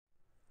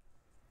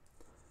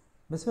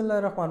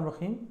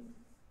Bismillahirrahmanirrahim.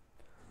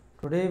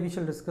 Today we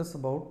shall discuss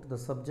about the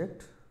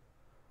subject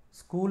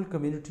school,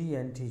 community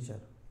and teacher.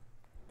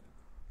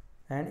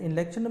 And in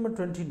lecture number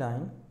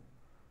 29,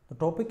 the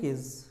topic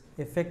is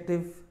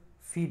effective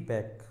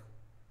feedback.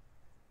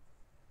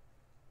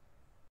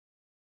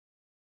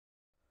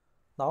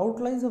 The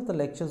outlines of the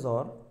lectures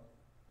are,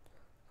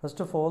 first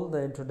of all,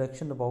 the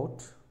introduction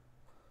about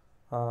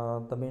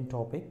the main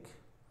topic,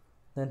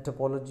 then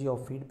topology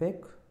of feedback,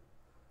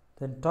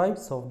 then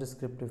types of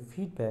descriptive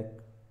feedback,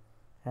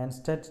 and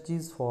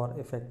strategies for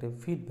effective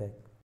feedback.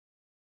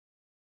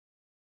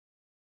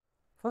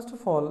 First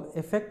of all,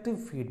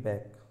 effective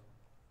feedback.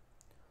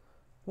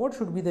 What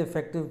should be the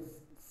effective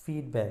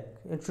feedback?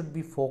 It should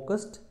be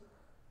focused,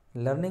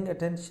 learning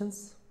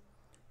attentions.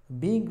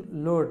 Being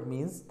lured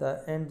means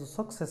the end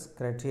success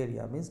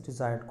criteria, means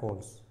desired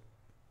goals.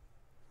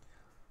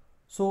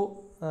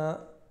 So,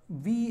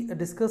 we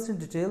discussed in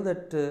detail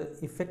that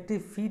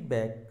effective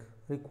feedback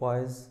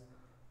requires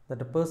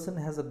that a person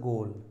has a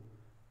goal,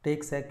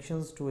 takes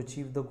actions to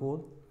achieve the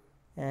goal,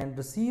 and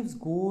receives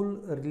goal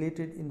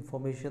related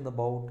information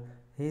about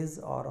his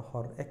or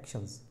her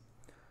actions.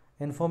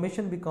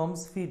 Information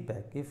becomes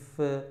feedback if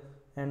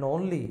and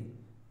only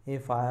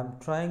if I am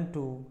trying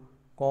to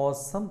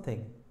cause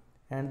something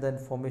and the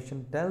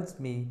information tells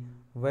me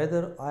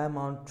whether I am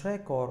on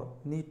track or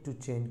need to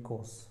change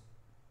course.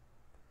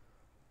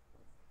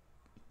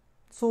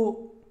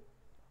 So,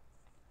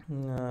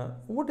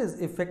 what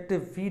is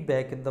effective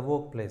feedback in the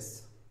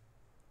workplace?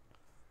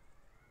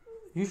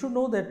 You should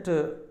know that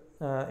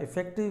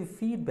effective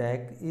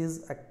feedback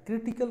is a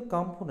critical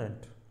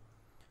component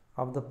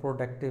of the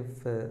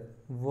productive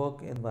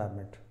work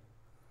environment.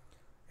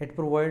 It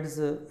provides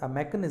a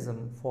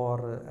mechanism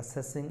for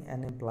assessing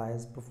an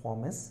employee's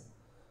performance,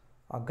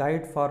 a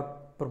guide for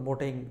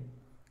promoting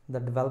the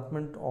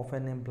development of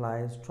an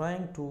employee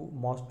trying to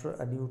master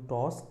a new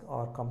task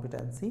or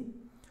competency,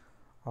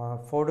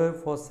 fodder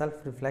for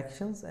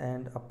self-reflections,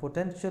 and a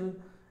potential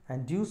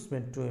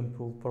inducement to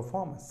improve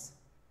performance.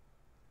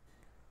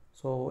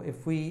 So,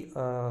 if we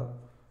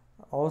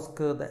ask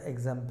the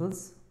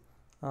examples,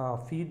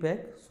 feedback.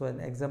 So,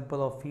 an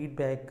example of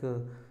feedback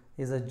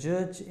is a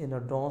judge in a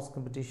dance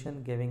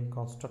competition giving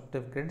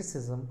constructive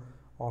criticism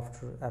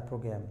after a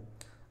program.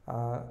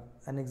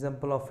 An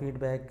example of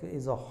feedback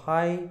is a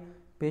high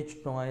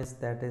pitched noise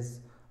that is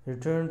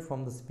returned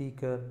from the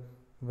speaker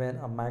when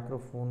a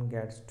microphone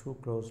gets too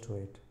close to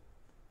it.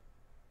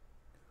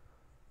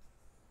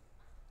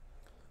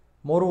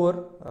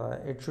 Moreover,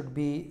 it should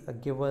be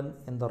given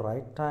in the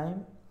right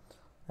time,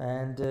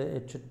 and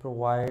it should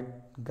provide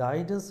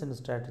guidance and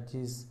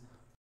strategies.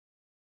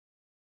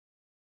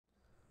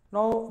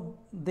 Now,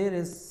 there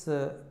is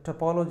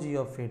topology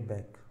of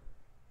feedback.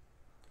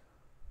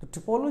 The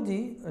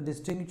topology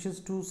distinguishes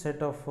two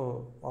set of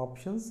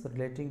options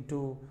relating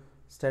to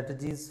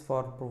strategies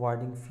for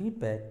providing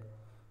feedback.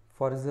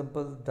 For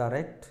example,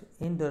 direct,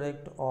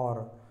 indirect,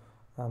 or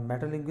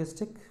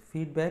metalinguistic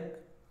feedback,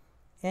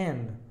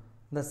 and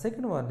the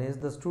second one is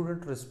the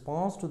student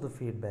response to the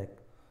feedback.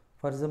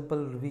 For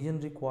example, revision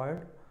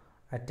required,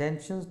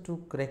 attention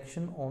to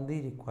correction only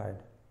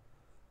required.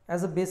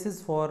 As a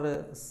basis for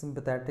a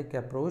sympathetic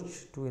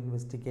approach to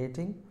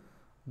investigating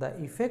the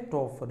effect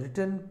of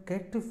written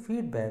corrective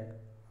feedback.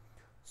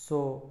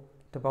 So,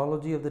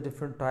 topology of the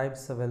different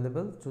types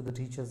available to the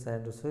teachers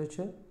and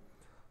researcher.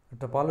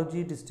 The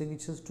topology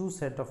distinguishes two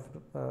set of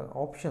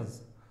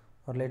options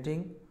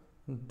relating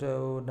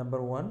to number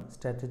one,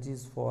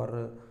 strategies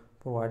for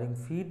providing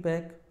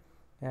feedback,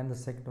 and the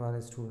second one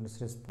is students'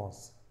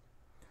 response.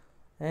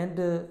 And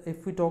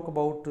if we talk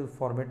about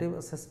formative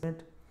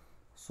assessment,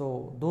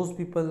 so those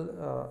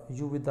people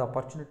you with the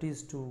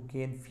opportunities to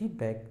gain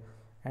feedback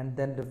and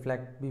then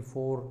reflect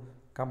before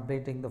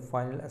completing the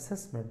final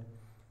assessment.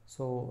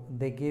 So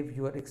they give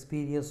your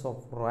experience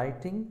of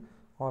writing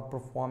or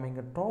performing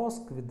a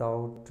task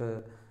without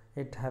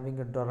it having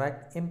a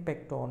direct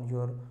impact on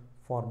your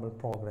formal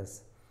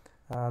progress.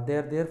 They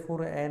are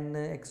therefore an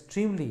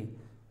extremely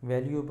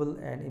valuable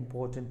and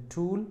important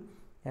tool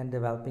in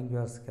developing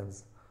your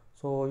skills.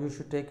 So you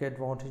should take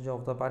advantage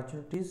of the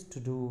opportunities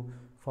to do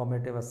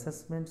formative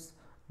assessments,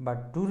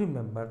 but do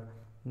remember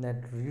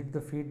that read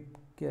the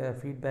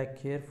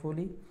feedback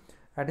carefully.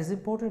 It is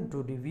important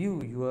to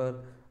review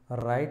your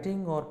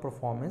writing or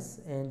performance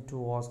and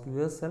to ask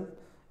yourself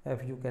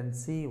if you can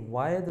see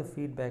why the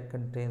feedback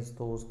contains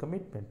those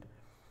commitment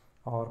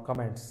or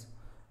comments.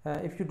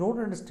 If you don't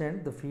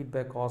understand the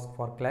feedback, ask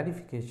for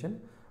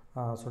clarification.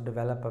 So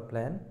develop a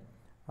plan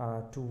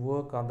to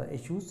work on the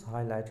issues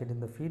highlighted in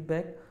the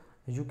feedback.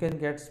 You can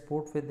get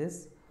support with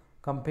this.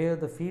 Compare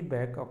the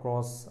feedback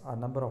across a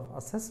number of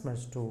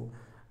assessments to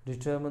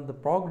determine the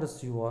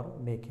progress you are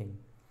making.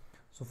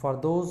 So for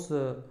those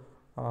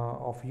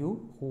of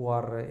you who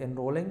are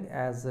enrolling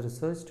as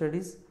research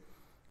studies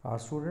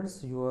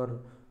students,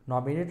 your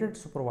nominated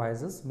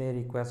supervisors may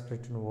request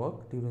written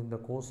work during the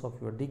course of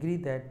your degree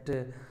that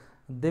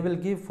they will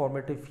give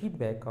formative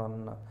feedback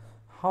on.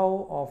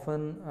 How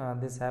often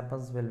this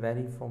happens will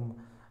vary from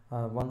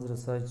one's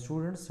research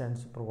students and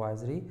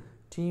supervisory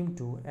team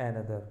to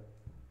another.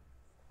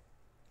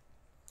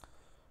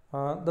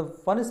 The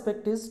one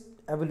aspect is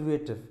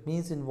evaluative,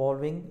 means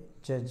involving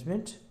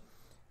judgment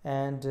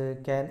and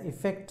can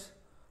affect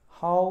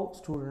how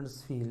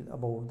students feel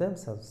about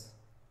themselves.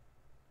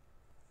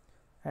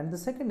 And the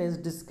second is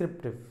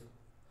descriptive.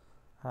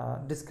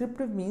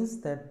 Descriptive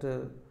means that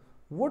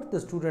what the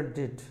student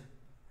did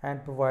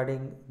and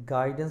providing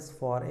guidance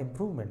for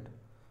improvement.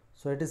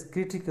 So it is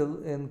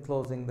critical in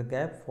closing the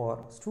gap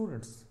for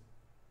students.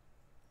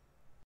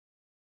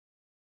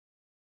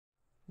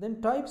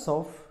 Then types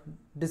of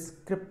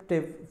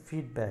descriptive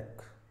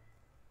feedback.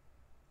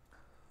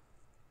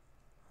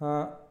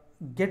 Uh,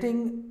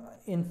 Getting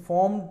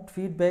informed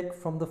feedback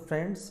from the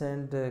friends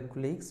and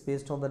colleagues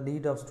based on the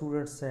need of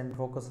students and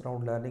focus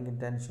around learning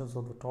intentions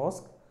of the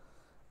task.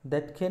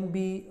 That can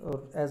be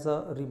as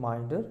a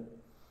reminder,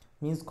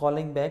 means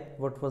calling back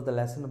what was the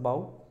lesson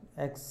about.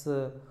 X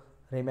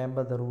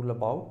remember the rule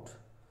about.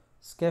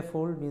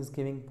 Scaffold means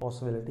giving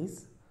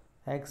possibilities.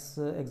 X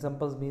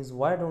examples means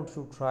why don't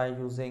you try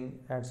using,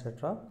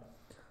 etc.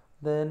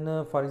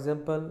 Then for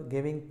example,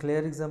 giving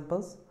clear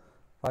examples.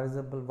 For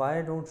example,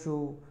 why don't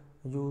you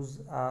use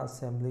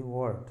assembly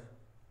word?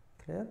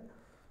 Clear?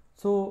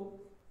 So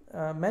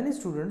many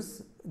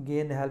students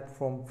gain help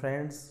from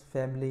friends,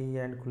 family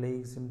and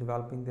colleagues in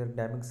developing their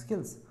academic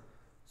skills.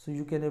 So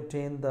you can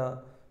obtain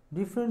the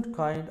different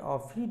kind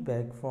of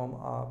feedback from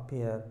a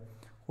peer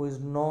who is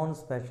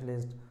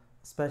non-specialist,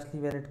 especially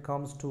when it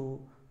comes to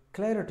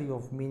clarity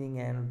of meaning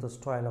and the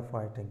style of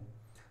writing.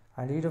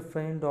 I need a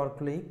friend or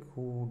colleague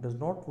who does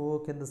not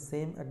work in the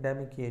same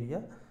academic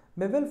area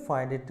may well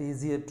find it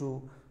easier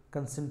to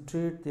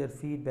concentrate their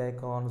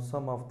feedback on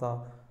some of the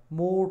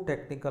more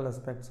technical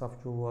aspects of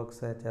your work,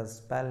 such as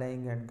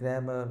spelling and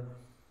grammar.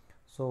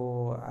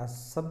 So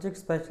as subject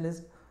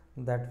specialist,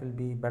 that will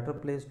be better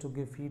place to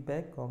give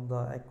feedback on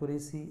the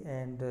accuracy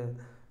and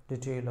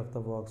detail of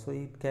the work. So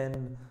it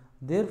can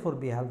therefore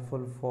be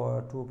helpful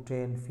for to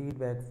obtain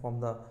feedback from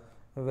the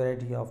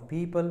variety of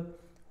people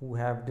who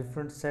have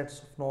different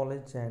sets of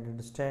knowledge and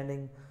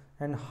understanding,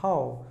 and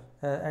how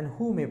and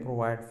who may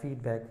provide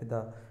feedback with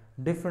a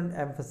different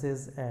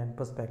emphasis and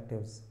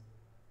perspectives.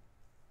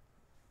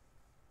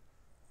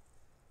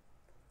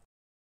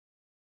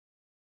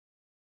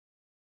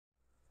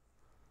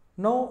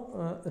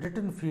 Now,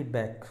 written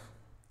feedback.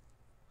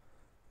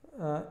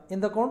 In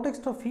the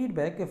context of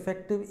feedback,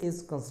 effective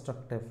is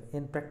constructive.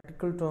 In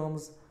practical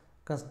terms,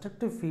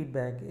 constructive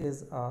feedback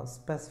is a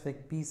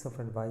specific piece of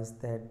advice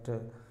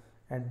that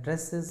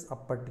addresses a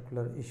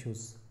particular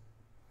issues.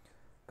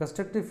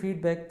 Constructive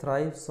feedback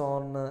thrives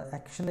on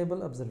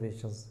actionable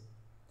observations.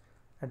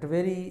 At a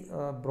very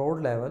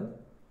broad level,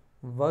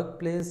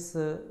 workplace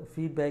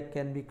feedback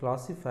can be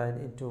classified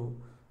into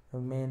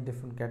main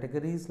different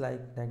categories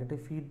like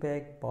negative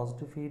feedback,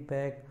 positive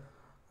feedback,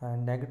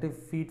 and negative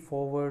feed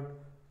forward,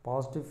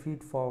 positive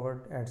feed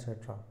forward,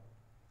 etc.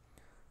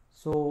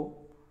 So,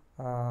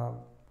 uh,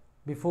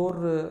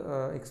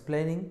 before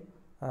explaining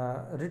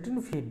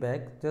written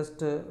feedback,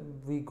 just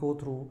we go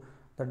through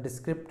the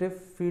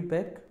descriptive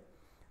feedback,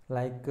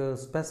 like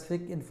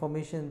specific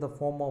information in the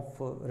form of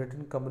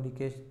written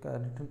communication,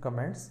 written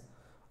comments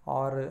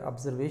or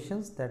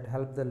observations that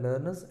help the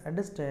learners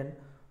understand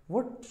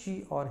what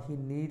she or he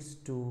needs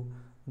to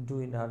do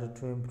in order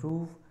to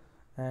improve.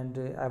 And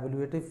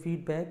evaluative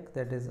feedback,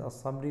 that is a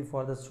summary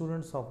for the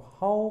students of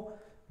how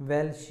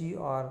well she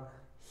or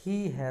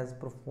he has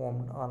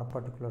performed on a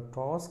particular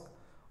task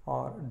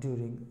or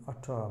during a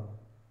term.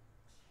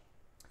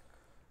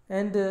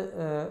 And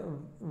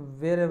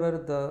wherever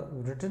the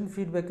written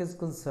feedback is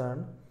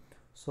concerned,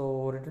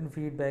 so written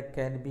feedback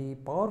can be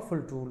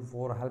powerful tool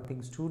for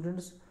helping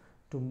students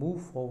to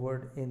move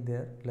forward in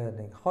their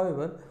learning.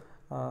 However,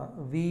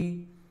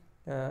 we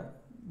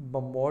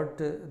bombard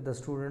the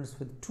students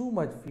with too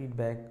much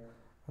feedback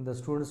and the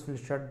students will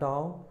shut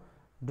down.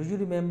 Do you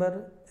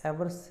remember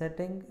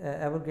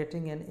ever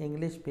getting an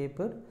English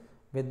paper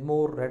with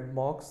more red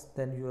marks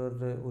than your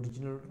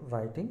original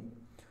writing?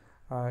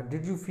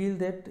 Did you feel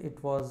that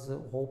it was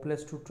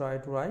hopeless to try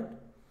to write?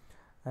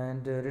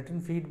 And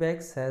written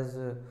feedbacks has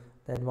the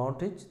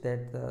advantage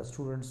that the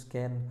students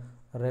can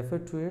refer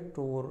to it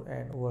over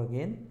and over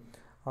again.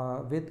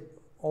 With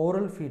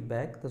oral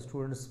feedback, the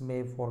students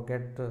may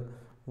forget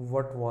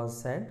what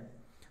was said.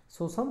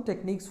 So some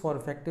techniques for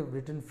effective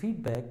written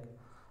feedback,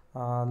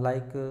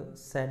 like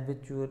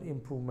sandwich your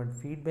improvement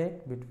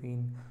feedback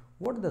between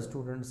what the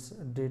students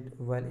did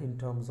well in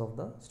terms of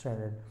the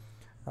standard.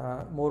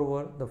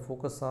 Moreover, the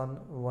focus on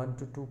 1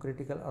 to 2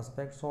 critical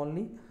aspects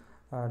only.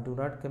 Do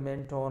not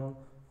comment on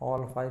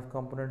all 5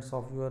 components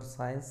of your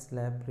science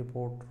lab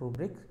report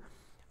rubric.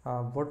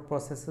 What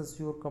processes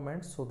your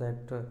comments so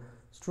that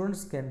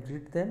students can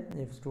read them.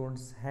 If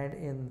students hand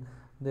in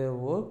their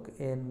work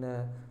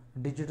in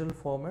digital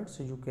format,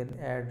 so you can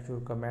add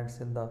your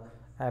comments in the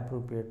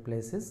appropriate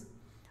places.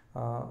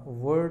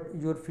 Word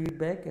your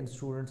feedback in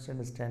students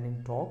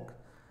understanding talk.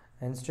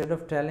 Instead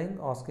of telling,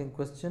 asking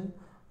question,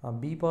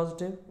 be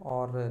positive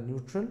or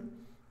neutral,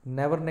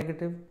 never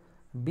negative.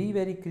 Be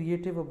very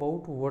creative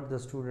about what the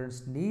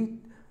students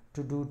need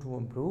to do to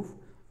improve,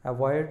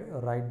 avoid,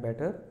 write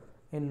better,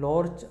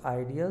 enlarge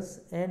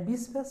ideas, and be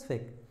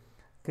specific.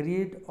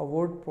 Create a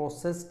word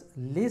processed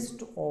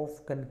list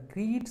of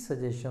concrete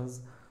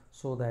suggestions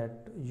so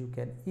that you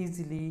can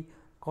easily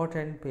cut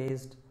and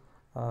paste.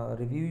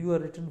 Review your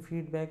written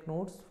feedback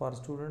notes for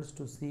students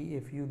to see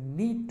if you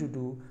need to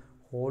do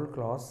whole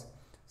class,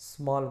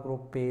 small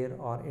group, pair,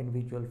 or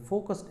individual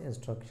focused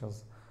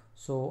instructions.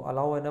 So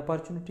allow an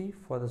opportunity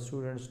for the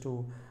students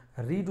to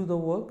redo the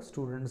work.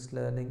 Students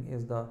learning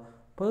is the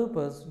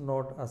purpose,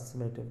 not a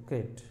summative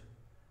grade.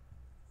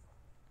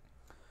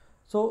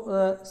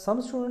 So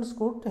some students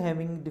could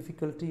having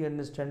difficulty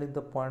understanding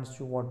the points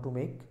you want to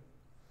make.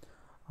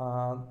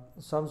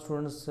 Some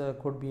students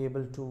could be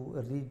able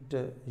to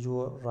read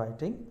your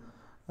writing,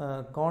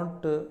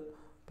 can't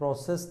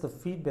process the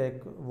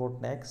feedback.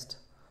 What next?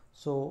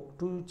 So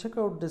to check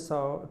this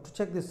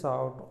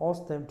out,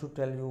 ask them to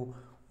tell you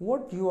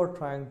what you are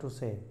trying to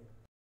say.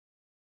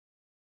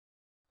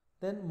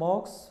 Then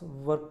marks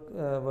work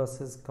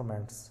versus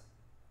comments.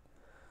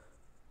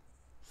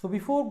 So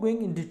before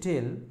going in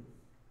detail,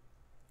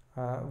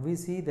 we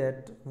see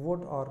that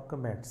what are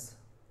comments.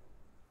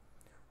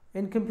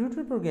 In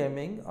computer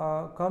programming,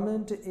 a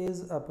comment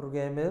is a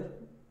programmer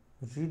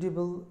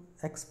readable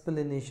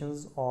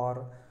explanations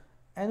or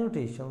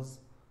annotations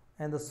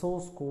and the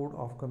source code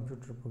of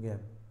computer program.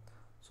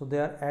 So they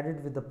are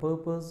added with the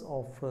purpose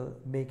of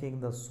making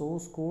the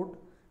source code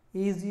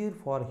easier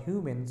for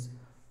humans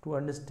to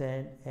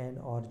understand and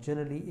are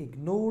generally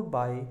ignored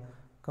by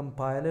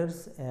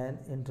compilers and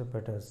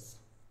interpreters.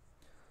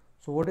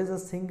 So what is a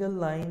single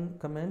line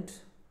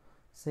comment?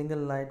 Single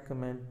line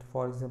comment,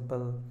 for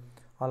example,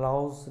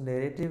 allows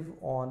narrative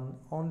on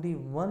only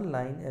one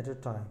line at a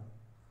time.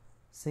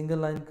 Single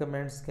line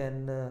comments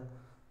can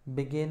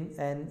begin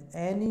in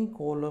any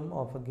column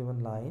of a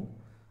given line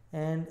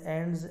and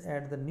ends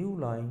at the new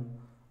line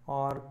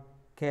or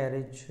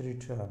carriage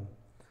return.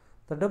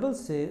 The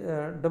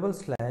double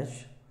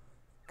slash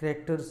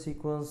character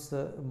sequence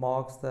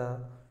marks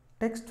the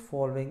text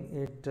following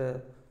it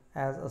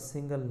as a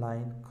single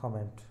line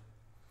comment.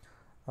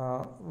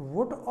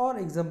 What are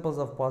examples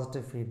of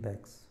positive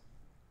feedbacks?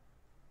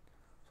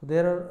 So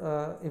there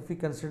are, if we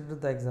consider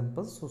the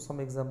examples, so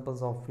some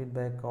examples of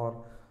feedback are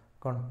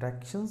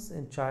contractions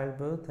in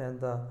childbirth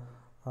and the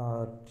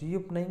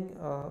reopening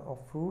of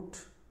fruit.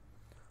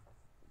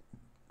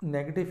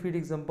 Negative feed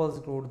examples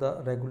include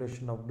the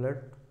regulation of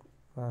blood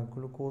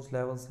glucose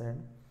levels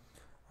and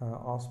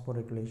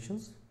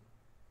osmoregulations.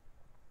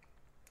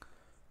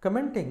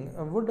 Commenting,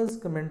 what does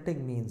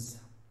commenting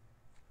means?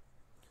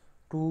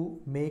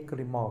 To make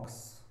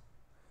remarks,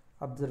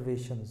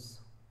 observations,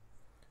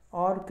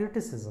 or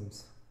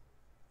criticisms.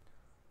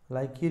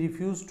 Like he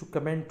refused to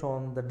comment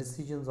on the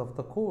decisions of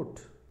the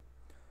court,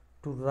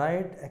 to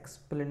write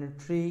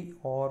explanatory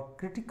or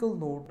critical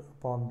note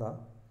upon the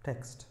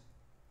text.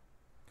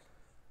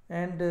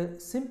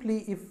 And simply,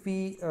 if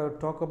we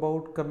talk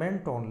about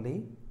comment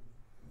only,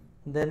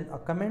 then a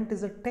comment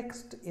is a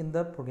text in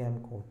the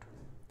program code,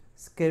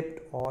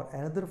 script, or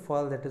another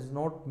file that is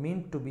not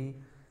meant to be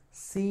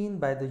seen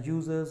by the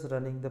users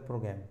running the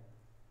program.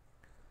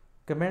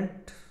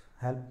 Comment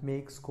help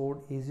makes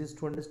code easiest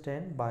to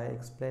understand by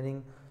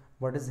explaining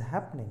what is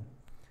happening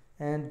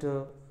and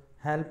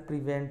help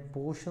prevent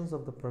portions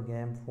of the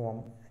program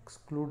from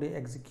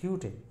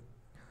executing.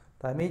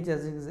 The image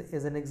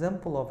is an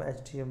example of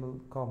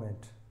HTML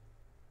comment.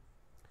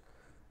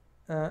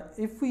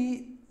 If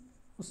we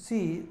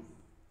see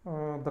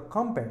the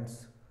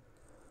comments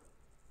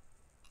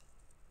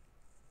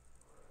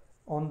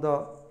on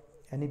the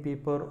any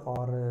paper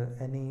or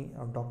any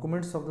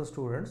documents of the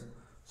students,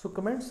 so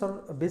comments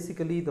are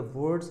basically the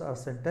words or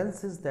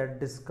sentences that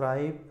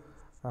describe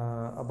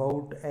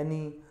about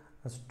any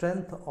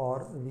strength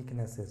or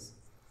weaknesses.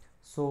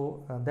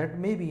 So that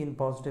may be in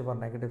positive or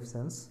negative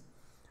sense.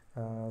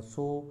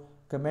 So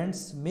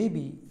comments may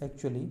be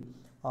actually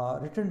a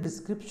written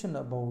description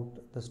about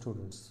the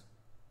students.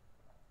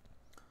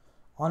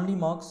 Only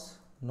marks,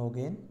 no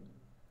gain.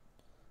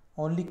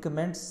 Only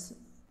comments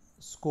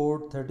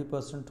scored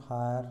 30%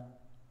 higher.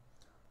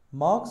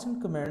 Marks and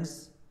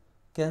comments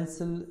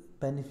cancel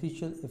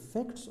beneficial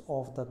effects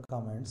of the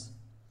comments,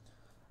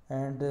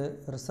 and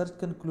research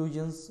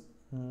conclusions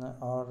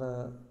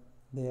are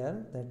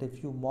there that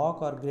if you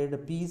mark or grade a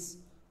piece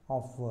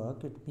of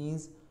work, it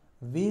means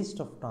waste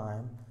of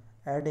time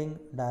adding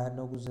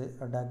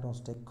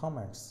diagnostic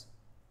comments.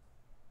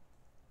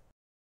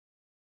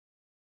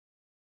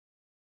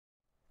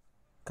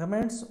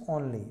 Comments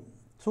only.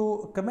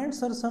 So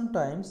comments are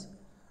sometimes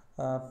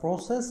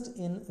processed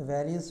in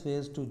various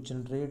ways to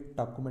generate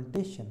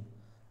documentation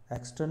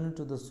external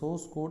to the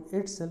source code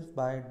itself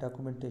by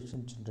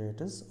documentation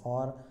generators,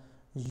 or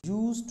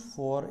used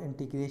for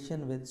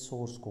integration with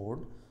source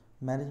code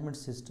management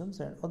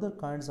systems and other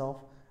kinds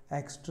of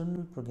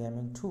external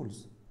programming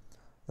tools.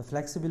 The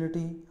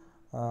flexibility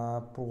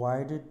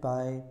provided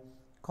by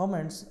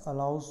comments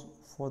allows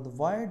for the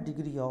wide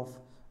degree of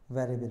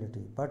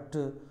variability, but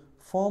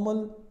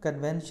formal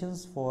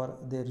conventions for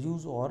their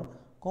use are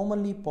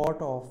commonly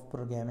part of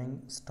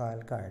programming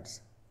style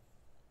guides.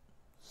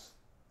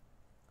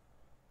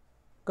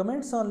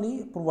 Comments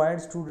only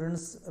provide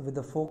students with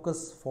a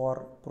focus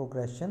for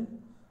progression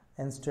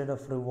instead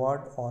of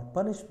reward or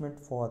punishment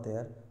for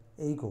their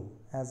ego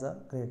as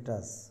a grade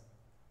does.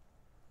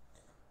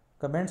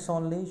 Comments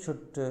only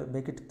should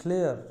make it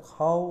clear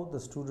how the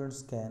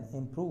students can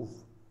improve.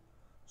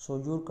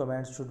 So your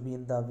comments should be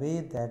in the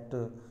way that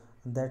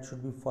that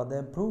should be for the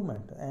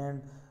improvement,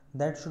 and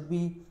that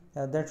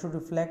should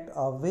reflect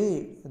a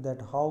way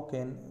that how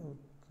can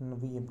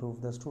we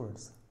improve the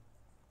students.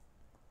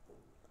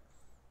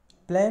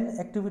 Plan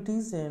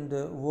activities and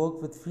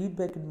work with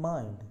feedback in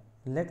mind.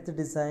 Let the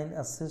design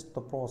assist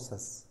the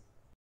process.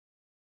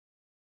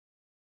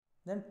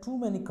 Then too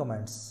many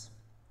comments.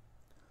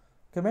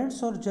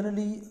 Comments are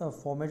generally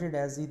formatted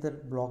as either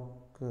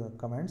block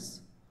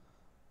comments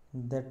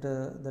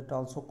that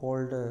also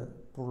called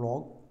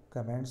prologue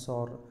comments,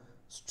 or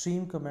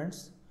stream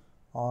comments,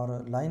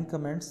 or line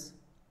comments,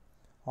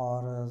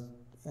 or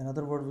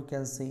another word we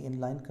can say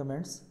inline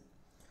comments.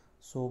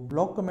 So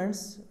block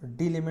comments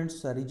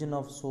delimits a region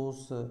of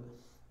source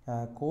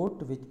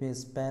code which may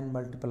span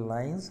multiple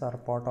lines or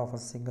part of a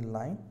single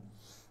line.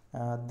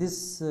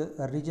 This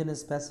region is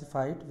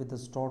specified with a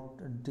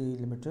start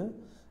delimiter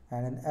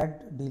and an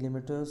end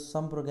delimiter.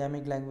 Some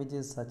programming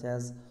languages such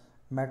as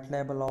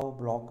MATLAB allow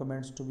block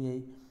comments to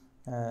be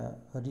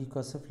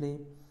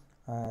recursively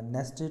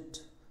nested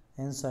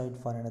inside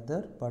one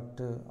another,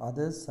 but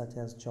others such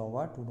as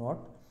Java do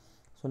not.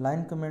 So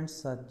line comments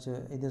such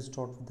either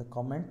start with the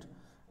comment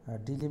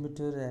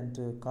delimiter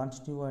and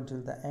continue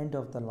until the end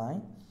of the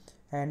line,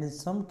 and in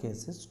some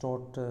cases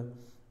start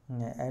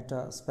at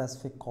a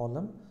specific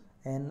column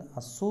in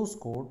a source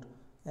code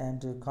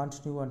and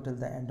continue until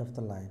the end of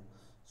the line.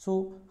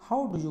 So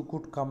how do you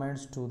put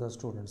comments to the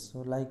students? So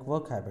like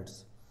work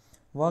habits.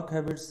 Work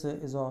habits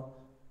is a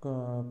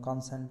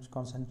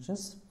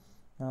conscientious,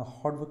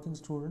 hardworking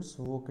students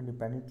who work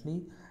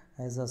independently.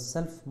 As a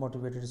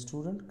self-motivated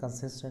student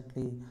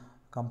consistently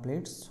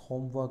completes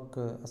homework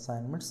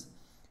assignments,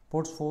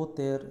 puts forth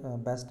their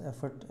best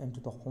effort into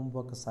the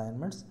homework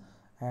assignments,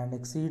 and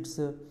exceeds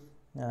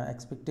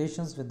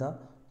expectations with the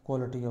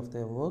quality of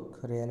their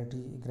work.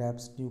 Reality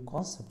grabs new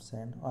concepts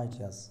and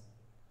ideas.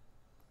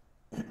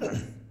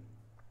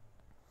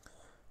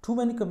 Too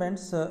many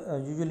comments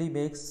usually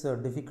makes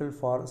difficult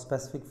for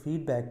specific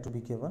feedback to be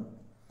given,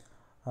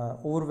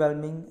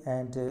 overwhelming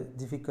and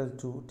difficult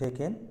to take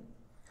in.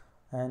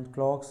 And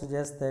Clark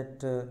suggests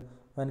that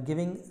when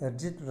giving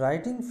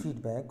writing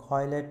feedback,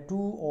 highlight 2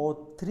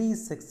 or 3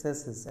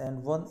 successes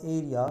and one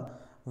area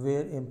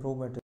where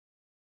improvement is.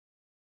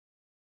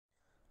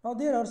 Now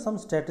there are some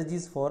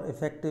strategies for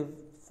effective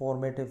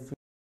formative feedback.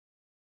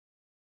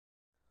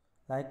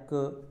 Like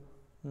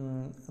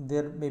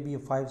there may be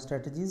 5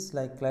 strategies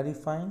like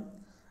clarifying,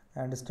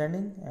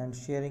 understanding and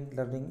sharing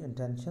learning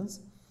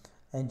intentions,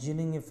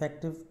 engineering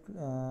effective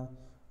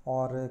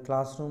or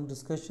classroom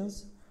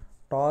discussions,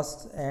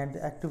 tasks and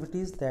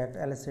activities that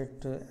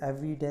elicit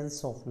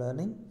evidence of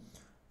learning,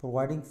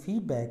 providing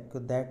feedback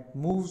that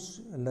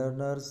moves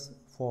learners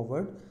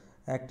forward,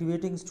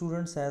 activating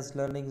students as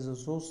learning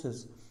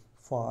resources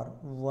for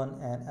one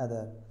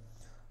another.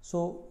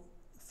 So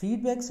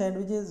feedback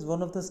sandwiches is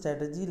one of the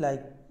strategy,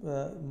 like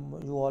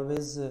you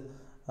always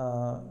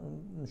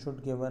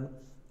should given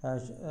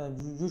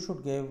you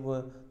should give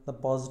the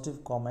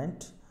positive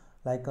comment,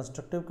 like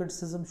constructive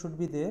criticism should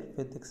be there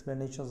with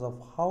explanations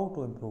of how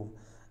to improve,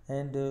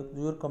 and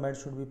your comment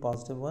should be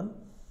positive one,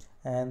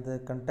 and the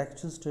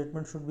contextual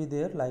statement should be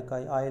there, like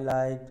I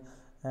liked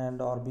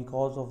and or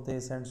because of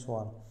this and so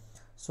on.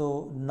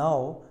 So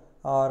now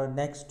our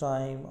next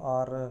time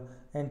our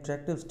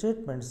interactive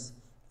statements,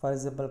 for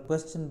example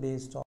question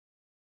based on,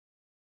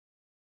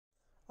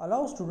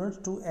 allow students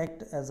to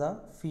act as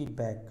a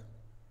feedback.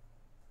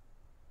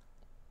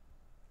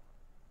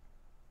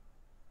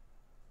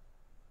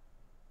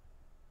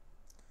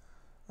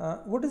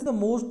 What is the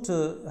most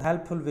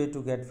helpful way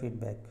to get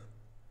feedback?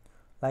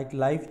 Like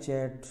live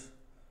chat.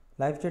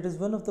 Live chat is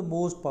one of the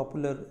most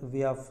popular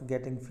way of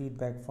getting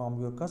feedback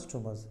from your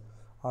customers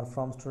or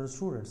from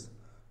students.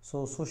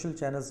 So social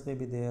channels may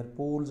be there,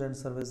 polls and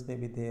surveys may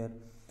be there.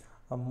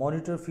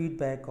 Monitor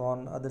feedback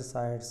on other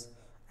sites,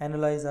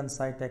 analyze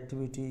on-site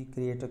activity,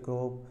 create a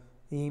group,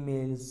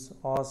 emails,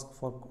 ask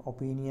for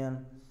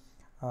opinion,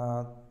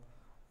 uh,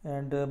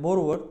 and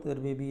moreover there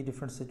may be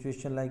different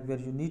situation like where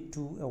you need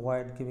to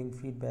avoid giving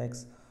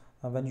feedbacks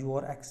when you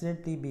are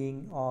accidentally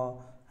being a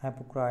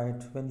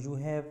hypocrite, when you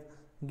have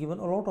given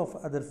a lot of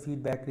other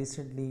feedback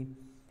recently,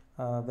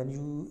 when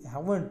you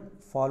haven't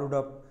followed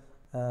up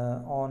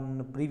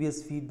on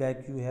previous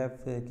feedback you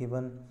have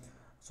given.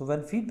 So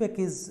when feedback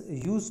is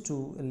used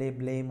to lay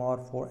blame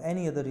or for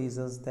any other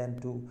reasons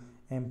than to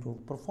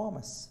improve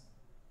performance.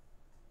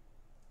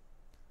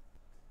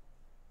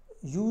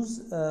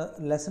 Use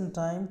lesson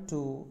time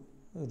to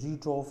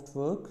redraft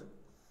work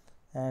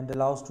and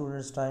allow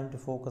students time to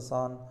focus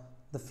on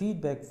the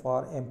feedback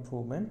for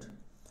improvement.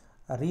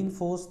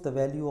 Reinforce the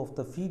value of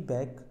the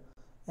feedback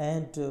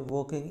and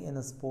working in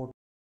a sport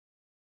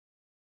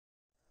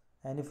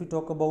And if we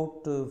talk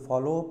about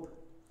follow up,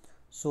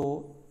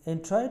 so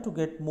and try to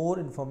get more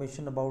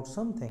information about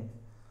something,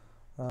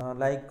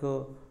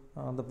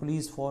 the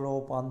police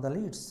follow up on the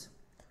leads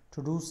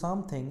to do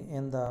something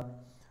in the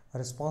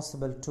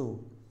responsible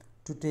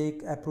to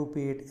take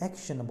appropriate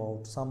action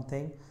about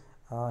something.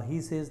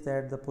 He says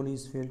that the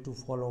police failed to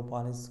follow up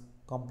on his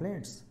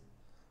complaints.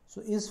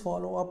 So is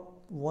follow up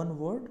one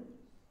word?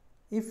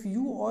 If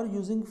you are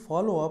using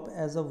follow up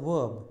as a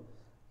verb,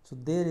 so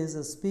there is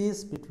a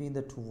space between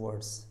the two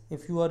words.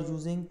 If you are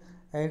using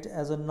it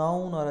as a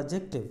noun or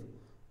adjective,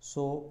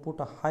 so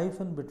put a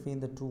hyphen between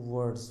the two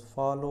words,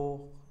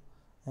 follow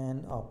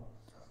and up.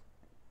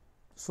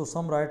 So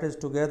some write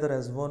it together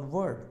as one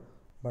word,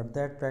 but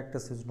that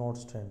practice is not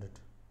standard.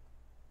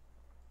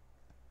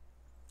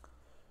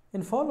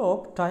 In follow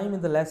up, time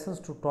in the lessons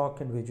to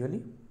talk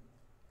individually.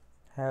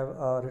 Have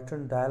a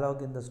written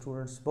dialogue in the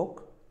student's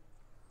book.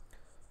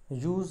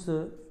 Use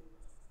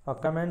a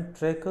comment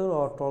tracker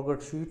or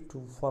target sheet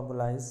to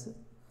formalize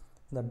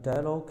the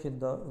dialogue in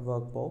the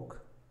workbook.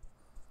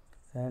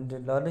 And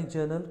in learning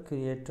journal,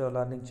 create a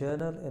learning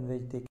journal in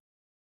which they.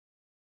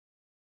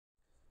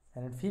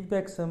 And in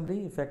feedback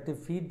summary,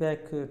 effective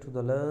feedback to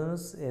the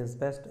learners is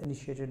best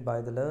initiated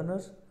by the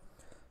learners,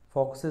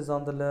 focuses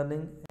on the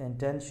learning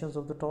intentions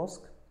of the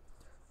task,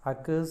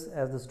 occurs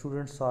as the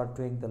students are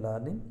doing the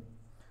learning,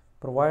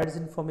 provides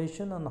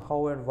information on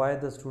how and why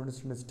the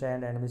students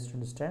understand and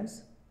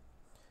misunderstands,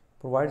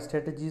 provides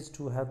strategies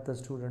to help the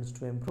students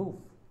to improve,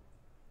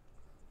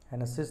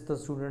 and assist the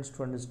students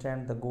to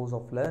understand the goals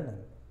of learning.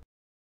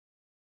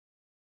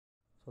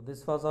 So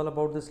this was all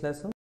about this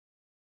lesson.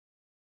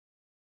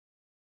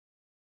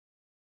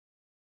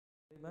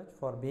 Very much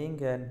for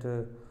being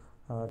and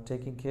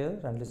taking care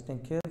and listening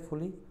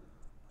carefully.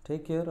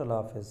 Take care.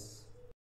 Allah Hafiz.